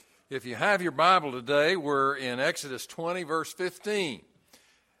If you have your Bible today, we're in Exodus 20, verse 15.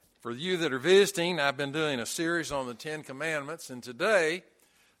 For you that are visiting, I've been doing a series on the Ten Commandments, and today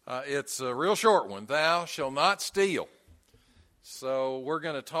it's a real short one, Thou shalt not steal. So we're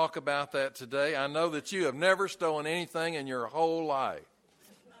going to talk about that today. I know that you have never stolen anything in your whole life,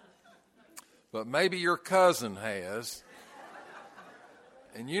 but maybe your cousin has,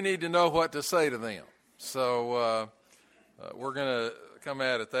 and you need to know what to say to them. So we're going to come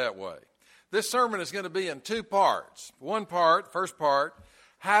at it that way. This sermon is going to be in two parts. First part,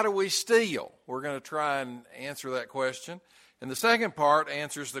 how do we steal? We're going to try and answer that question. And the second part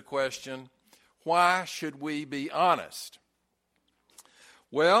answers the question, why should we be honest?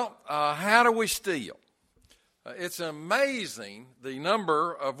 Well, how do we steal? It's amazing the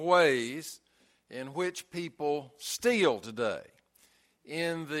number of ways in which people steal today.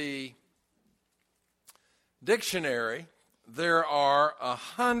 In the dictionary, there are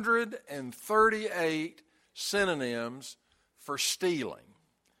 138 synonyms for stealing.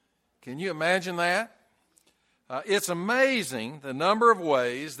 Can you imagine that? It's amazing the number of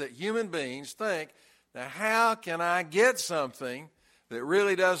ways that human beings think, now how can I get something that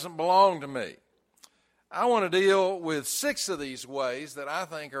really doesn't belong to me? I want to deal with 6 of these ways that I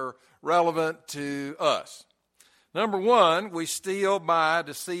think are relevant to us. Number 1, we steal by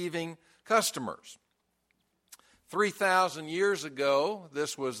deceiving customers. 3,000 years ago,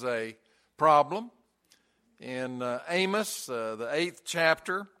 this was a problem. In Amos, the 8th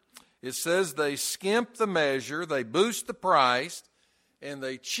chapter, it says they skimp the measure, they boost the price, and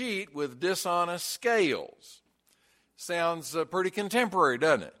they cheat with dishonest scales. Sounds pretty contemporary,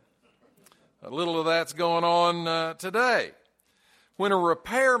 doesn't it? A little of that's going on today. When a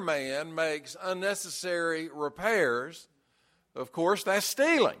repairman makes unnecessary repairs, of course, that's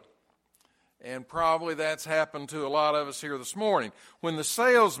stealing. And probably that's happened to a lot of us here this morning. When the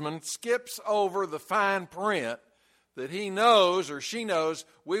salesman skips over the fine print that he knows or she knows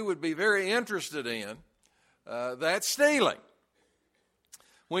we would be very interested in, that's stealing.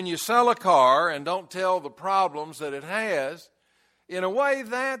 When you sell a car and don't tell the problems that it has, in a way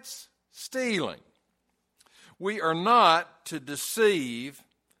that's stealing. We are not to deceive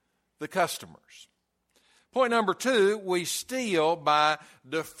the customers. Point number 2, we steal by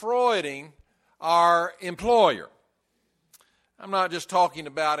defrauding our employer. I'm not just talking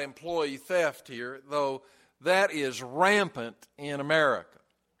about employee theft here, though that is rampant in America.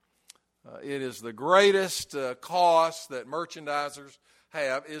 It is the greatest cost that merchandisers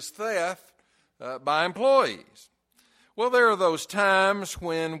have is theft by employees. Well, there are those times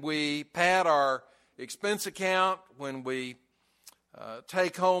when we pad our expense account, when we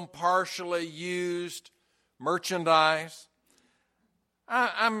take home partially used merchandise.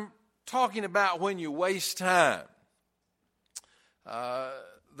 I'm talking about when you waste time.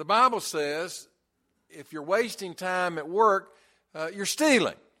 The Bible says if you're wasting time at work, you're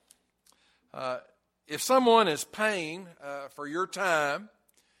stealing. If someone is paying for your time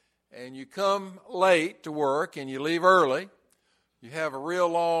and you come late to work and you leave early, you have a real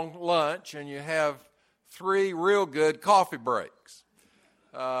long lunch and you have 3 real good coffee breaks,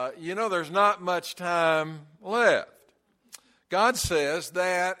 there's not much time left. God says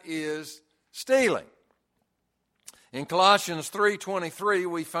that is stealing. In Colossians 3:23,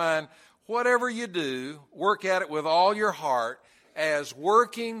 we find, whatever you do, work at it with all your heart as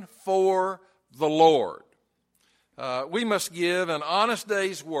working for the Lord. We must give an honest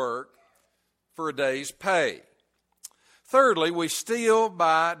day's work for a day's pay. Thirdly, we steal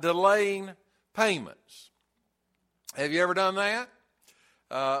by delaying payments. Have you ever done that?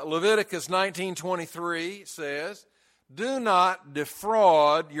 Leviticus 19:23 says, do not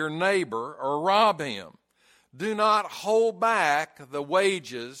defraud your neighbor or rob him. Do not hold back the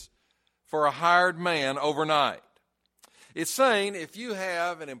wages for a hired man overnight. It's saying if you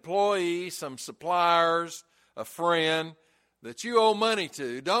have an employee, some suppliers, a friend that you owe money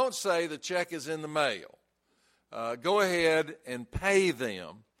to, don't say the check is in the mail. Go ahead and pay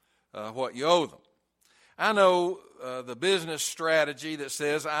them what you owe them. I know the business strategy that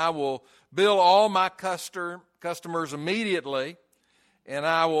says I will bill all my customers immediately, and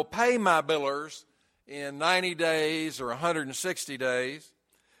I will pay my billers in 90 days or 160 days.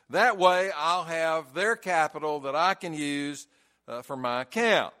 That way I'll have their capital that I can use for my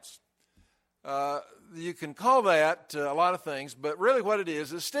accounts. You can call that a lot of things, but really what it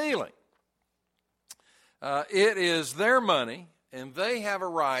is stealing. It is their money, and they have a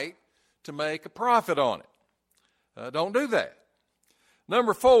right to make a profit on it. Don't do that.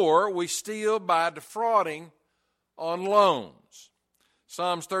 Number 4, we steal by defrauding on loans.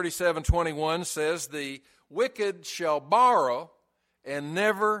 Psalms 37:21 says, the wicked shall borrow and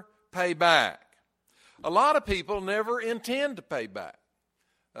never pay back. A lot of people never intend to pay back.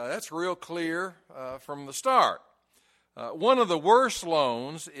 That's real clear from the start. One of the worst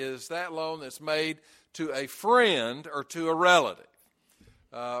loans is that loan that's made to a friend or to a relative.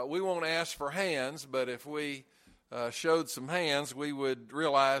 We won't ask for hands, but if we showed some hands, we would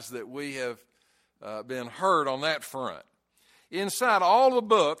realize that we have been hurt on that front. Inside all the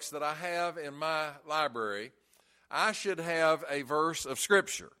books that I have in my library, I should have a verse of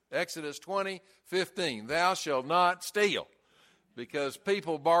Scripture. Exodus 20:15, thou shalt not steal, because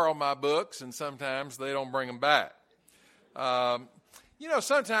people borrow my books and sometimes they don't bring them back.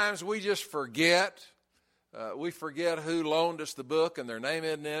 Sometimes we just forget. We forget who loaned us the book and their name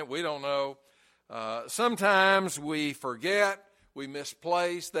isn't in it. We don't know. Sometimes we forget. We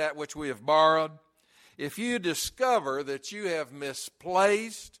misplace that which we have borrowed. If you discover that you have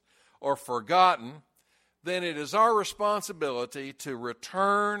misplaced or forgotten, then it is our responsibility to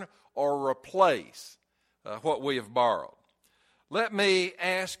return or replace what we have borrowed. Let me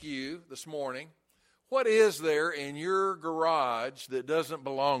ask you this morning, what is there in your garage that doesn't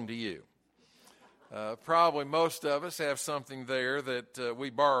belong to you? Probably most of us have something there that we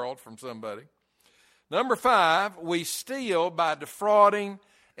borrowed from somebody. Number 5, we steal by defrauding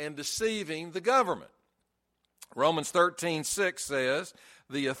and deceiving the government. Romans 13:6 says,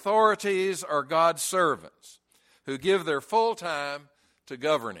 the authorities are God's servants who give their full time to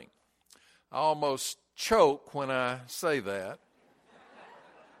governing. I almost choke when I say that.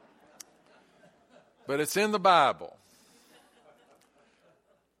 But it's in the Bible.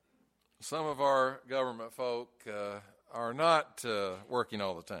 Some of our government folk are not working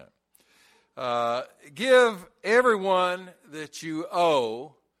all the time. Give everyone that you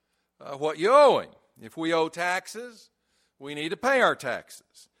owe what you owe him. If we owe taxes, we need to pay our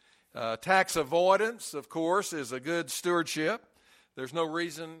taxes. Tax avoidance, of course, is a good stewardship. There's no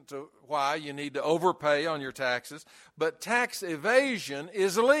reason why you need to overpay on your taxes. But tax evasion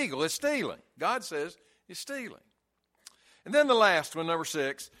is illegal. It's stealing. God says it's stealing. And then the last one, number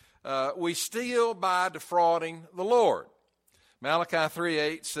 6, we steal by defrauding the Lord. Malachi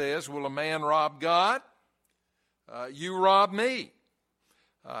 3:8 says, will a man rob God? You rob me.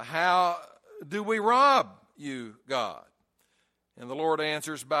 How do we rob you, God? And the Lord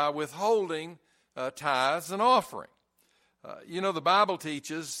answers by withholding tithes and offering. The Bible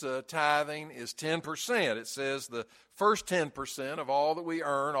teaches tithing is 10%. It says the first 10% of all that we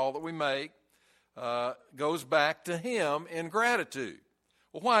earn, all that we make, goes back to Him in gratitude.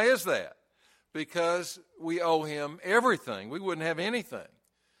 Well, why is that? Because we owe Him everything. We wouldn't have anything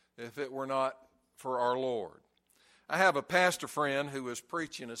if it were not for our Lord. I have a pastor friend who was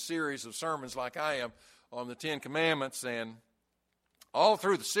preaching a series of sermons like I am on the Ten Commandments, and all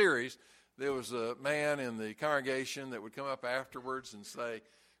through the series, there was a man in the congregation that would come up afterwards and say,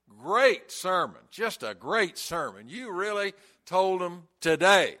 great sermon, just a great sermon. You really told them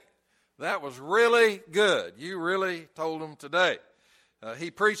today. That was really good. You really told them today. He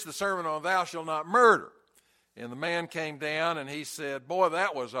preached the sermon on thou shalt not murder. And the man came down and he said, boy,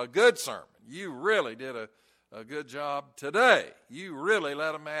 that was a good sermon. You really did a good job today. You really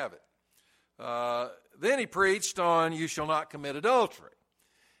let them have it. Then he preached on you shall not commit adultery.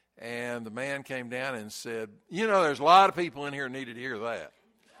 And the man came down and said, there's a lot of people in here who needed to hear that.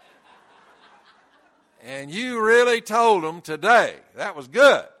 And you really told them today. That was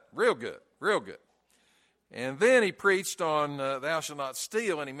good. Real good. Real good. And then he preached on thou shalt not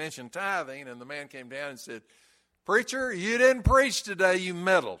steal, and he mentioned tithing, and the man came down and said, preacher, you didn't preach today, you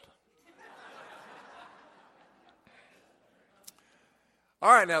meddled.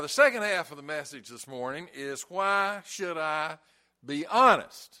 All right, now the second half of the message this morning is why should I be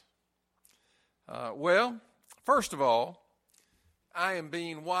honest? Well, first of all, I am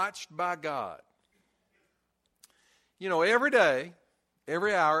being watched by God. Every day,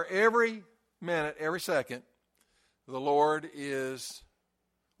 every hour, every minute, every second, the Lord is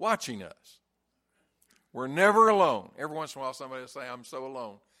watching us. We're never alone. Every once in a while somebody will say, I'm so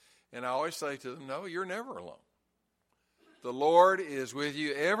alone. And I always say to them, no, you're never alone. The Lord is with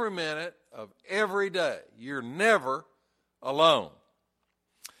you every minute of every day. You're never alone.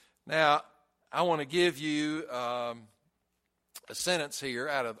 Now, I want to give you a sentence here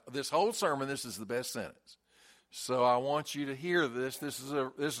out of this whole sermon. This is the best sentence. So I want you to hear this. This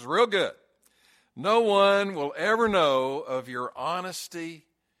is real good. No one will ever know of your honesty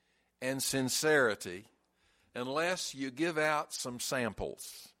and sincerity unless you give out some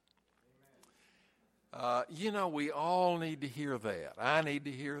samples. We all need to hear that. I need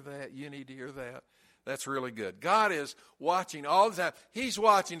to hear that. You need to hear that. That's really good. God is watching all the time. He's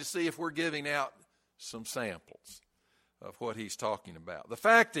watching to see if we're giving out some samples. of what he's talking about. The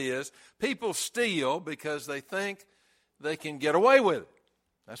fact is, people steal because they think they can get away with it.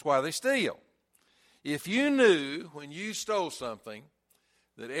 That's why they steal. If you knew when you stole something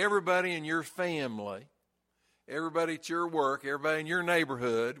that everybody in your family, everybody at your work, everybody in your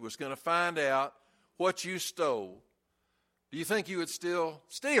neighborhood was going to find out what you stole, do you think you would still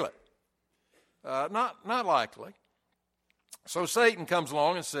steal it? Not likely. So Satan comes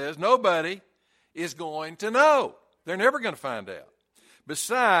along and says, nobody is going to know. They're never going to find out.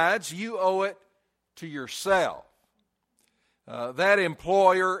 Besides, you owe it to yourself. That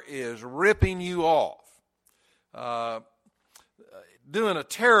employer is ripping you off, doing a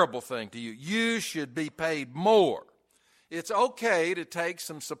terrible thing to you. You should be paid more. It's okay to take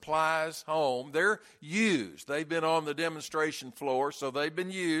some supplies home. They're used. They've been on the demonstration floor, so they've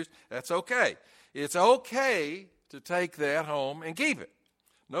been used. That's okay. It's okay to take that home and keep it.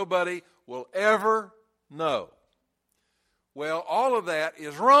 Nobody will ever know. Well, all of that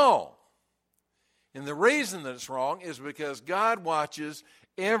is wrong. And the reason that it's wrong is because God watches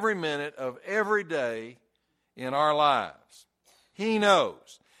every minute of every day in our lives. He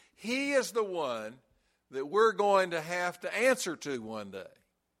knows. He is the one that we're going to have to answer to one day.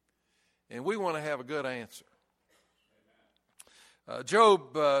 And we want to have a good answer.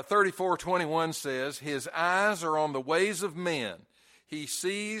 Job 34:21 says, his eyes are on the ways of men. He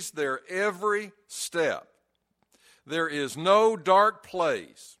sees their every step. There is no dark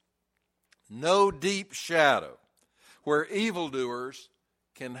place, no deep shadow where evildoers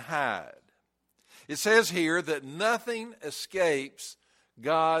can hide. It says here that nothing escapes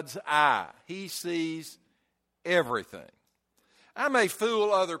God's eye. He sees everything. I may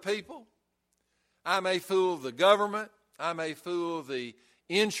fool other people. I may fool the government. I may fool the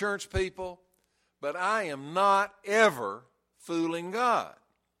insurance people. But I am not ever fooling God.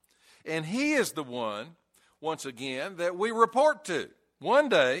 And He is the one, once again, that we report to. One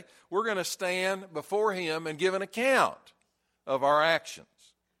day, we're going to stand before Him and give an account of our actions.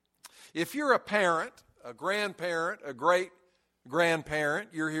 If you're a parent, a grandparent, a great-grandparent,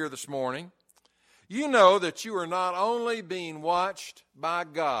 you're here this morning, you know that you are not only being watched by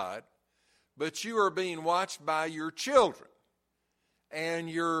God, but you are being watched by your children and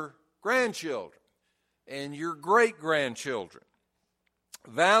your grandchildren and your great-grandchildren.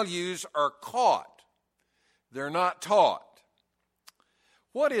 Values are caught. They're not taught.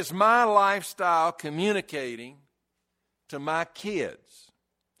 What is my lifestyle communicating to my kids?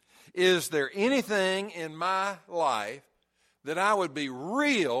 Is there anything in my life that I would be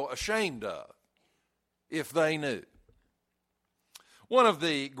real ashamed of if they knew? One of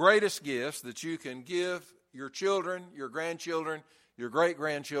the greatest gifts that you can give your children, your grandchildren, your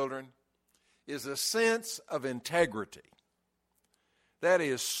great-grandchildren is a sense of integrity. That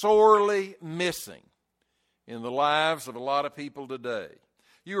is sorely missing in the lives of a lot of people today.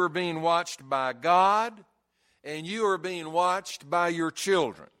 You are being watched by God, and you are being watched by your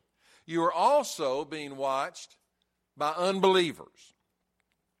children. You are also being watched by unbelievers.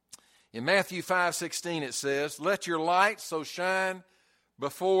 In Matthew 5:16 it says, let your light so shine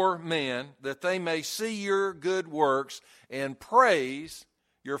before men that they may see your good works and praise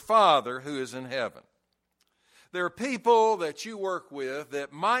your Father who is in heaven. There are people that you work with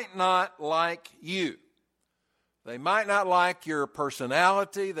that might not like you. They might not like your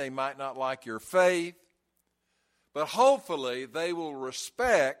personality. They might not like your faith. But hopefully they will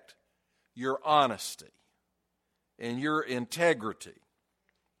respect your honesty and your integrity.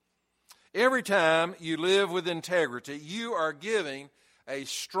 Every time you live with integrity, you are giving a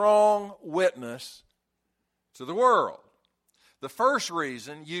strong witness to the world. The first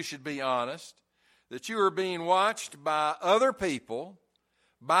reason you should be honest, that you are being watched by other people,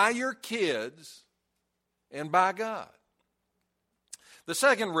 by your kids, and by God. The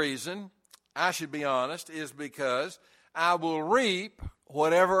second reason I should be honest is because I will reap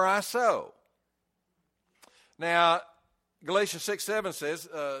whatever I sow. Now, Galatians 6:7 says,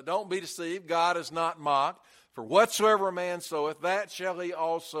 don't be deceived, God is not mocked, for whatsoever a man soweth, that shall he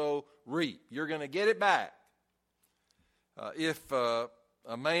also reap. You're going to get it back. If a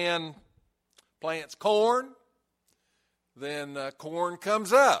man plants corn, then corn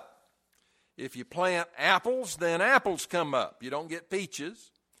comes up. If you plant apples, then apples come up. You don't get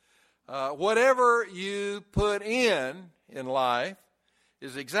peaches. Whatever you put in life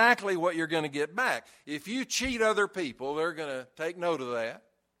is exactly what you're going to get back. If you cheat other people, they're going to take note of that.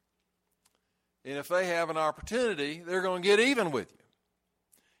 And if they have an opportunity, they're going to get even with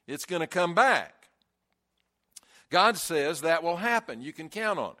you. It's going to come back. God says that will happen. You can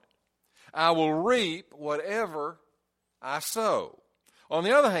count on it. I will reap whatever I sow. On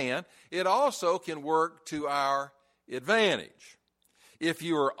the other hand, it also can work to our advantage. If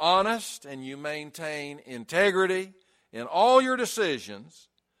you are honest and you maintain integrity in all your decisions,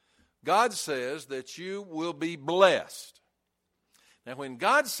 God says that you will be blessed. Now, when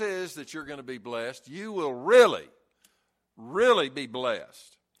God says that you're going to be blessed, you will really, really be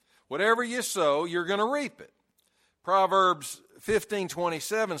blessed. Whatever you sow, you're going to reap it. Proverbs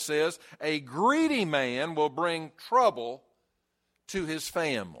 15:27 says, a greedy man will bring trouble to his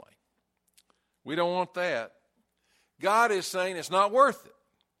family. We don't want that. God is saying it's not worth it.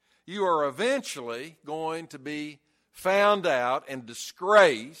 You are eventually going to be found out and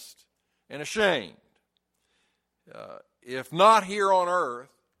disgraced and ashamed. If not here on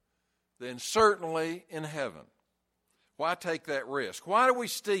earth, then certainly in heaven. Why take that risk? Why do we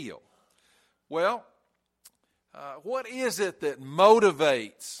steal? Well, what is it that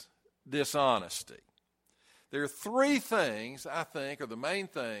motivates dishonesty? There are three things, I think, are the main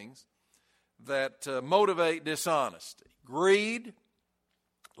things that motivate dishonesty: greed,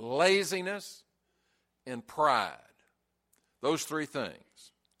 laziness, and pride. Those three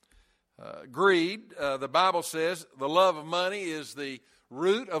things. Greed, the Bible says, the love of money is the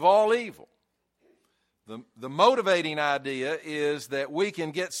root of all evil. The motivating idea is that we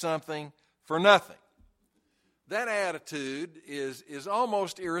can get something for nothing. That attitude is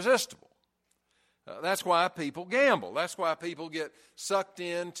almost irresistible. That's why people gamble. That's why people get sucked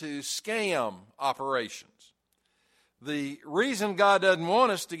into scam operations. The reason God doesn't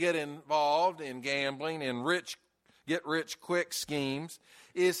want us to get involved in gambling and get-rich-quick schemes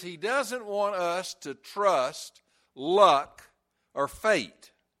is He doesn't want us to trust luck or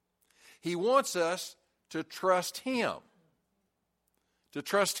fate. He wants us to trust Him. To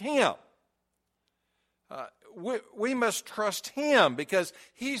trust Him. We must trust Him because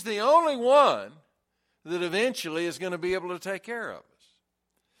He's the only one that eventually is going to be able to take care of us.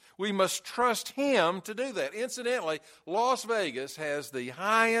 We must trust Him to do that. Incidentally, Las Vegas has the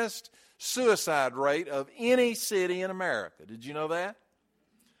highest suicide rate of any city in America. Did you know that?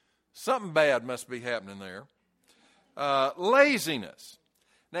 Something bad must be happening there. Laziness.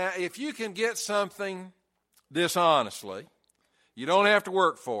 Now, if you can get something dishonestly, you don't have to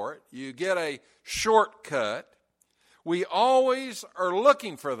work for it. You get a shortcut. We always are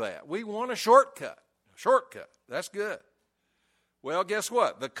looking for that. We want a shortcut. Shortcut. That's good. Well, guess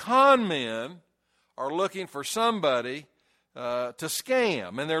what? The con men are looking for somebody to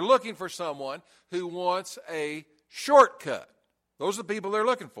scam, and they're looking for someone who wants a shortcut. Those are the people they're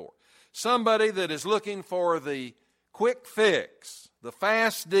looking for. Somebody that is looking for the quick fix, the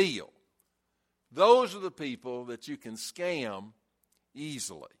fast deal. Those are the people that you can scam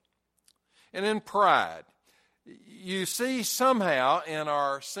easily. And in pride, you see somehow in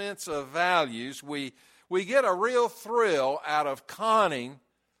our sense of values, we get a real thrill out of conning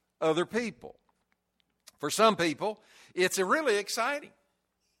other people. For some people, it's really exciting.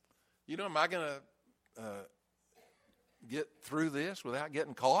 You know, am I going to get through this without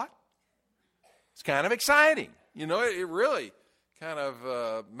getting caught? It's kind of exciting. You know, it really kind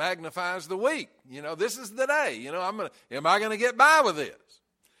of magnifies the week. You know, this is the day. You know, am I going to get by with this?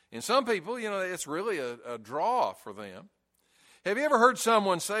 And some people, you know, it's really a draw for them. Have you ever heard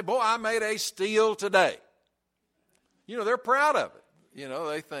someone say, boy, I made a steal today? You know, they're proud of it. You know,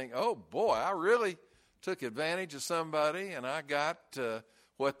 they think, oh, boy, I really took advantage of somebody and I got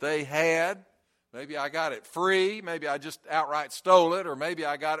what they had. Maybe I got it free. Maybe I just outright stole it, or maybe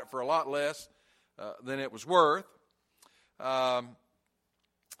I got it for a lot less than it was worth.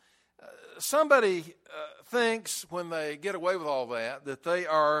 Somebody thinks when they get away with all that they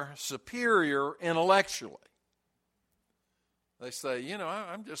are superior intellectually. They say, you know,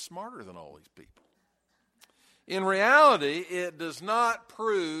 I'm just smarter than all these people. In reality, it does not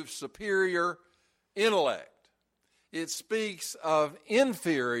prove superior intellect. It speaks of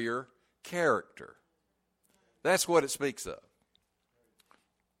inferior character. That's what it speaks of.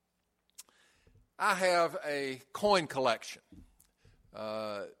 I have a coin collection.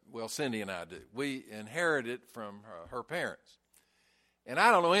 Well, Cindy and I do. We inherited from her parents. And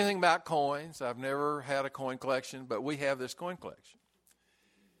I don't know anything about coins. I've never had a coin collection, but we have this coin collection.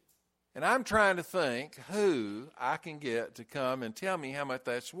 And I'm trying to think who I can get to come and tell me how much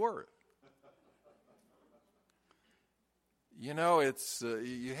that's worth. You know, it's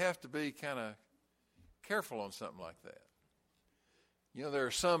you have to be kind of careful on something like that. You know, there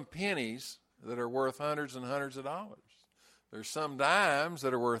are some pennies that are worth hundreds and hundreds of dollars. There's some dimes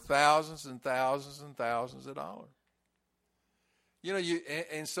that are worth thousands and thousands and thousands of dollars. You know,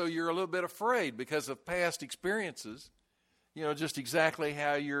 and so you're a little bit afraid because of past experiences, you know, just exactly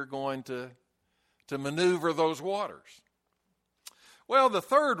how you're going to maneuver those waters. Well, the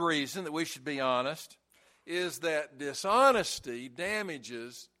third reason that we should be honest is that dishonesty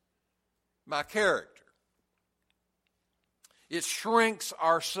damages my character. It shrinks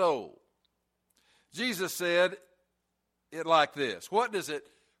our soul. Jesus said it like this: what does it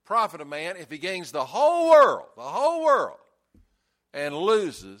profit a man if he gains the whole world, and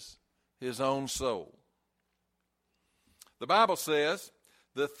loses his own soul? The Bible says,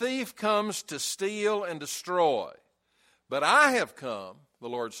 the thief comes to steal and destroy, but I have come, the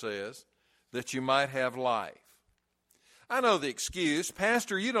Lord says, that you might have life. I know the excuse,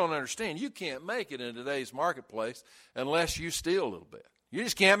 Pastor, you don't understand. You can't make it in today's marketplace unless you steal a little bit. You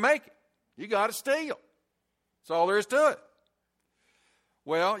just can't make it. You got to steal. That's all there is to it.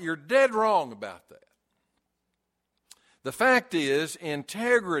 Well, you're dead wrong about that. The fact is,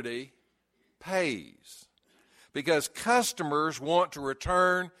 integrity pays, because customers want to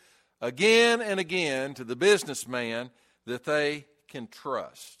return again and again to the businessman that they can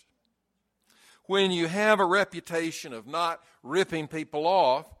trust. When you have a reputation of not ripping people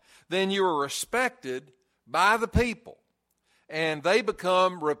off, then you are respected by the people, and they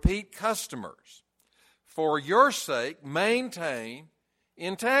become repeat customers. For your sake, maintain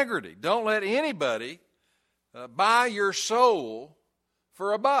integrity. Don't let anybody buy your soul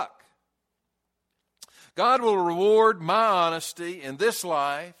for a buck. God will reward my honesty in this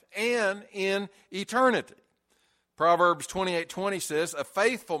life and in eternity. Proverbs 28:20 says, a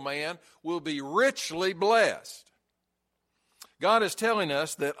faithful man will be richly blessed. God is telling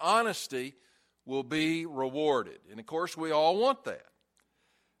us that honesty will be rewarded. And of course, we all want that.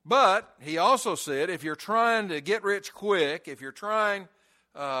 But he also said, if you're trying to get rich quick, if you're trying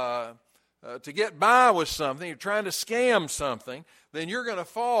to get by with something, you're trying to scam something, then you're going to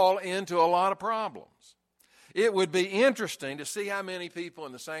fall into a lot of problems. It would be interesting to see how many people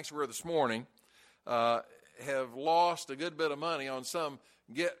in the sanctuary this morning have lost a good bit of money on some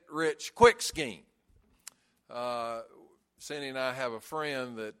get-rich-quick scheme. Cindy and I have a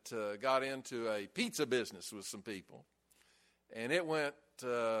friend that got into a pizza business with some people, and it went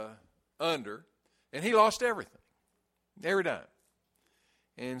under, and he lost everything, every dime.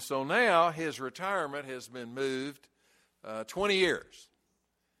 And so now his retirement has been moved 20 years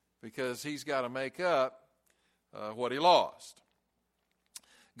because he's got to make up what he lost.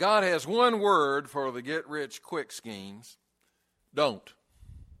 God has one word for the get-rich-quick schemes. Don't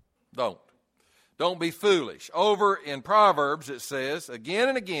be foolish. Over in Proverbs it says, again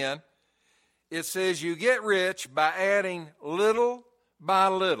and again, it says you get rich by adding little by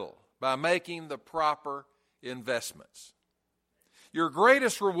little, by making the proper investments. Your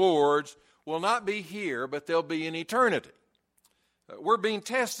greatest rewards will not be here, but they'll be in eternity. We're being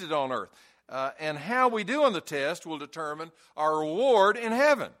tested on earth. And how we do on the test will determine our reward in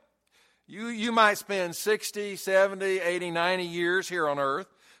heaven. You might spend 60, 70, 80, 90 years here on earth,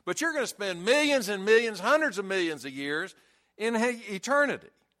 but you're going to spend millions and millions, hundreds of millions of years in eternity.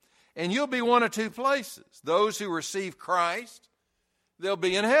 And you'll be one of two places. Those who receive Christ, they'll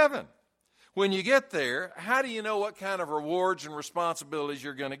be in heaven. When you get there, how do you know what kind of rewards and responsibilities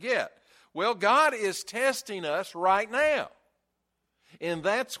you're going to get? Well, God is testing us right now. And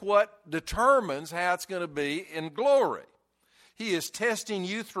that's what determines how it's going to be in glory. He is testing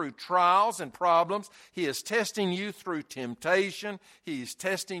you through trials and problems. He is testing you through temptation. He is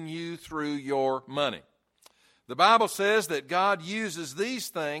testing you through your money. The Bible says that God uses these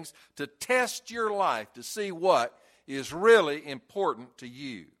things to test your life, to see what is really important to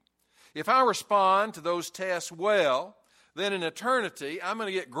you. If I respond to those tests well, then in eternity, I'm going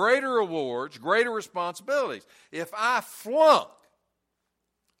to get greater rewards, greater responsibilities. If I flunk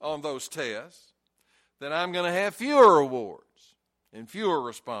on those tests, then I'm going to have fewer rewards and fewer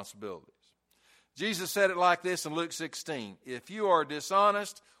responsibilities. Jesus said it like this in Luke 16. If you are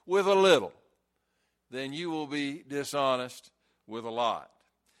dishonest with a little, then you will be dishonest with a lot.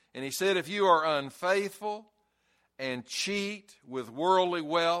 And he said, if you are unfaithful and cheat with worldly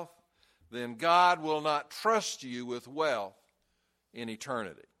wealth, then God will not trust you with wealth in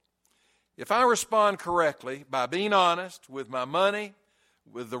eternity. If I respond correctly by being honest with my money,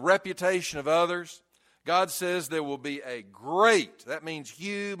 with the reputation of others, God says there will be a great, that means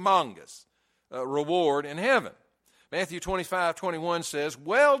humongous, reward in heaven. Matthew 25:21 says,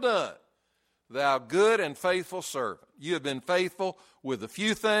 well done, thou good and faithful servant. You have been faithful with a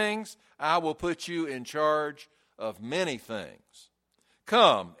few things. I will put you in charge of many things.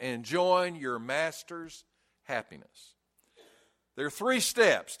 Come and join your master's happiness. There are 3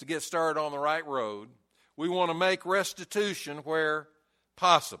 steps to get started on the right road. We want to make restitution where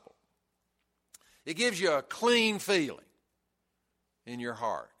possible. It gives you a clean feeling in your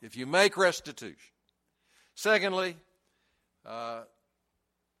heart if you make restitution. Secondly,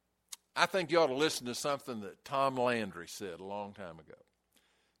 I think you ought to listen to something that Tom Landry said a long time ago.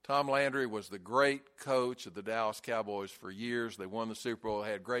 Tom Landry was the great coach of the Dallas Cowboys for years. They won the Super Bowl,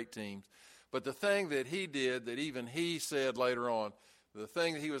 had great teams. But the thing that he did that even he said later on, the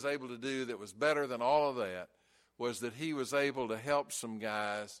thing that he was able to do that was better than all of that was that he was able to help some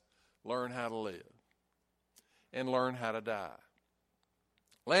guys learn how to live and learn how to die.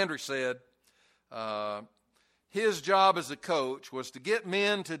 Landry said his job as a coach was to get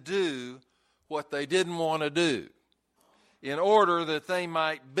men to do what they didn't want to do in order that they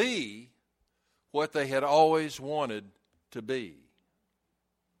might be what they had always wanted to be.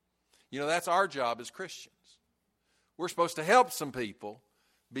 You know, that's our job as Christians. We're supposed to help some people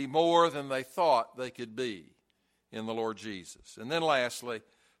be more than they thought they could be in the Lord Jesus. And then lastly,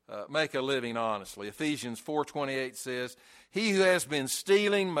 make a living honestly. Ephesians 4:28 says, "He who has been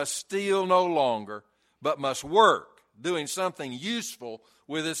stealing must steal no longer, but must work, doing something useful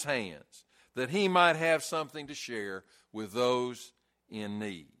with his hands, that he might have something to share with those in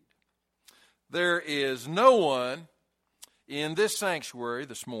need." There is no one in this sanctuary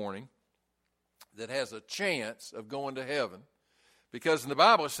this morning that has a chance of going to heaven, because the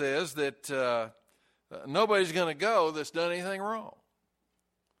Bible says that nobody's going to go that's done anything wrong.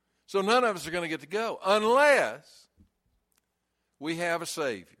 So none of us are going to get to go unless we have a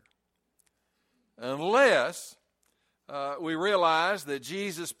Savior. Unless we realize that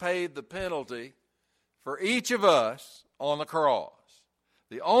Jesus paid the penalty for each of us on the cross.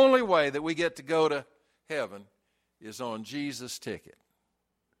 The only way that we get to go to heaven is on Jesus' ticket.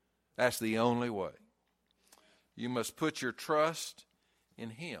 That's the only way. You must put your trust in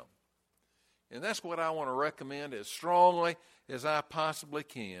Him. And that's what I want to recommend as strongly as I possibly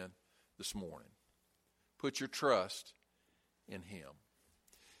can this morning. Put your trust in Him.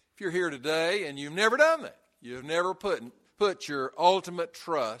 If you're here today and you've never done that, you've never put your ultimate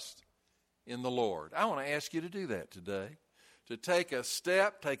trust in the Lord, I want to ask you to do that today. To take a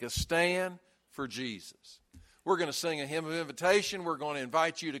step, take a stand for Jesus. We're going to sing a hymn of invitation. We're going to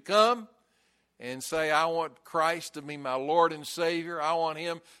invite you to come and say, I want Christ to be my Lord and Savior. I want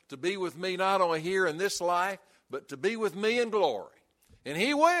Him to be with me not only here in this life, but to be with me in glory. And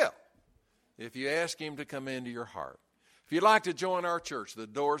He will, if you ask Him to come into your heart. If you'd like to join our church, the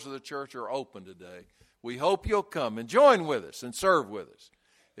doors of the church are open today. We hope you'll come and join with us and serve with us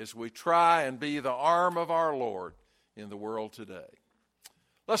as we try and be the arm of our Lord in the world today.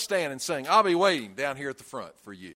 Let's stand and sing. I'll be waiting down here at the front for you.